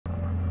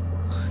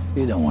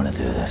You don't want to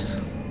do this.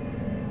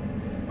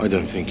 I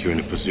don't think you're in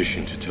a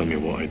position to tell me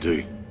what I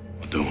do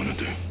or don't want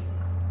to do.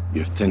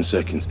 You have 10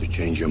 seconds to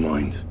change your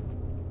mind.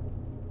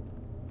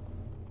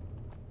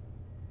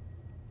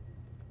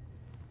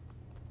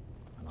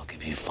 I'll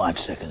give you 5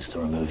 seconds to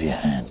remove your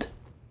hand.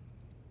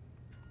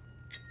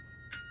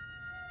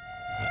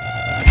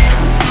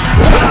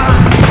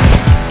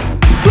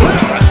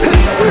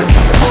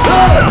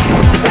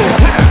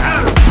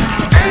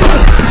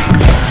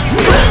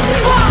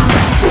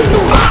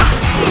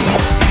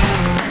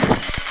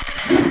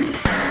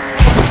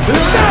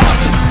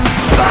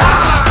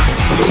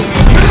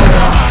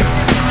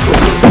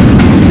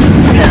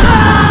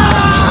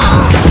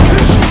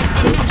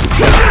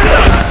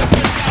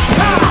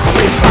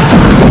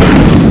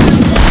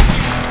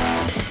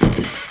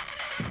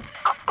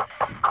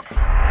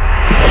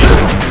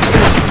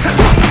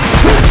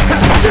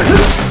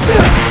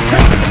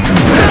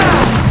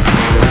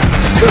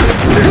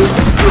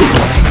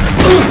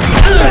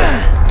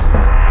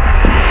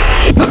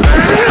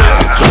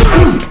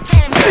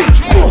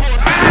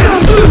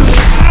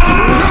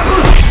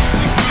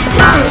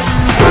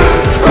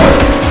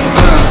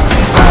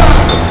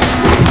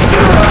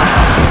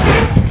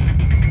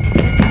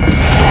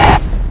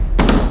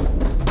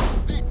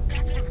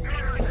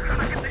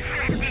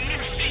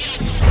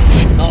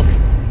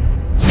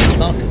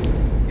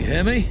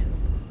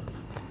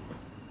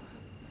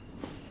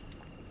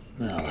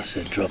 Well, I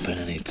said drop in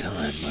any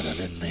time, but I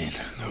didn't mean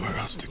Nowhere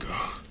else to go.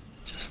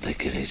 just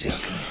take it easy,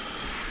 okay?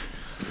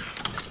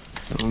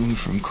 Don't move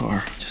from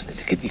car. Just need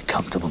to get you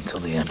comfortable until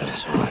the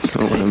ambulance arrives.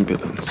 No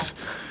ambulance.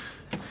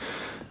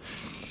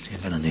 You're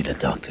gonna need a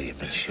doctor. You've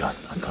been shot.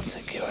 I can't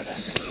take care of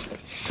this.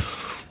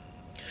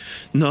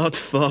 Not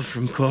far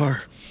from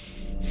car.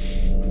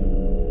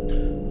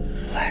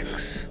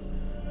 Relax.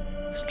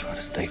 Just try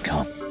to stay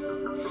calm.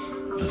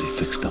 You'll be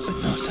fixed up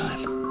in no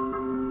time.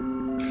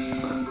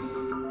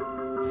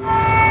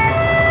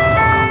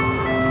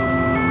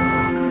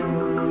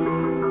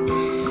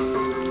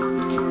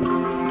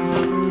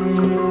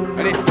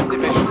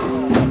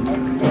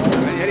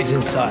 He's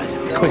inside.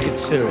 Quick and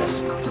serious.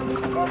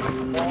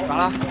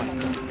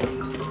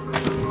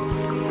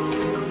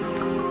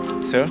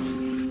 Sir?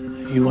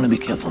 You want to be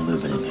careful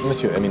moving in,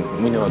 Monsieur, I mean,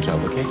 we know our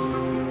job, okay?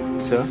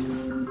 Sir?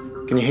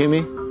 Can you hear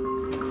me?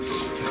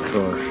 The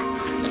car.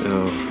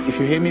 No. If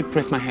you hear me,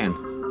 press my hand.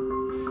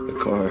 The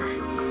car.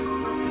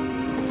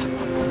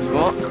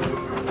 Bon.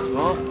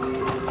 Bon.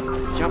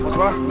 Tiens,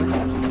 François.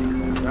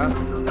 Là,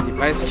 il est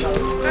presque.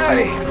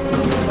 Allez.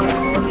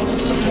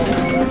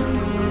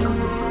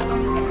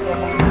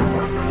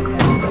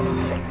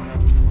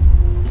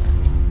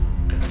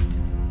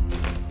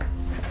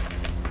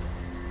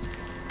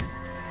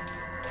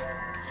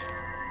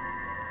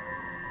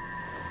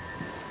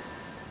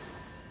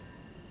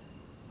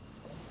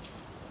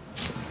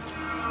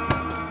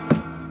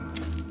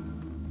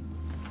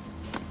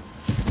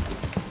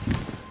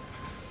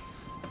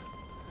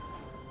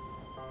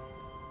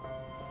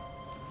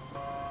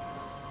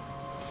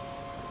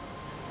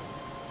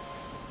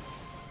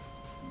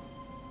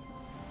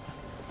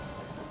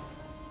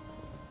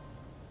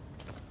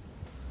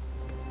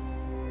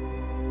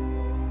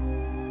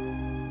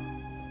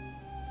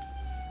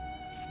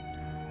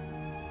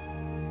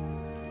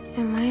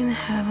 Am I in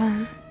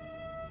heaven?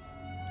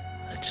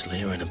 Actually,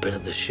 you're in a bit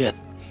of the shit.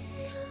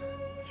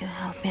 You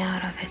help me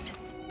out of it.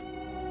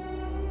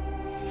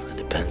 It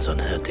depends on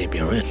how deep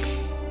you're in.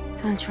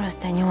 Don't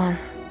trust anyone.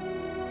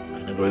 I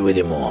can agree with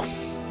you more.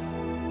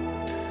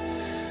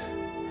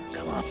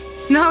 Come on.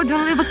 No,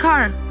 don't leave a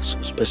car. What's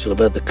so special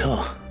about the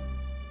car?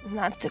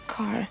 Not the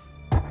car.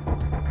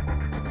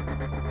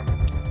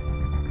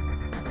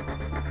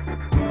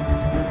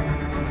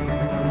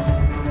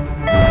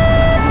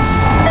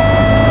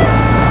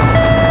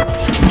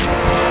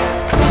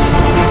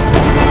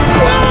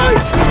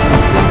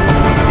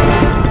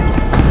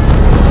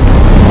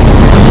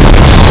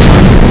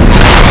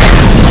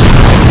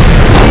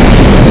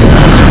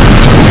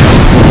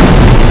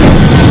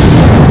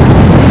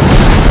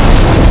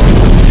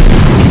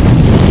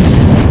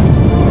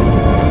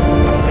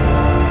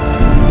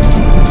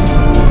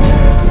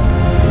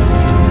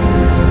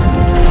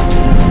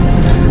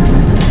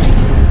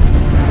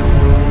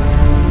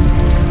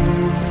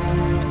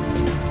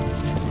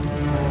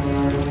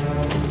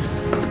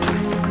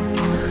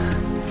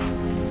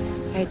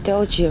 I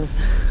told you.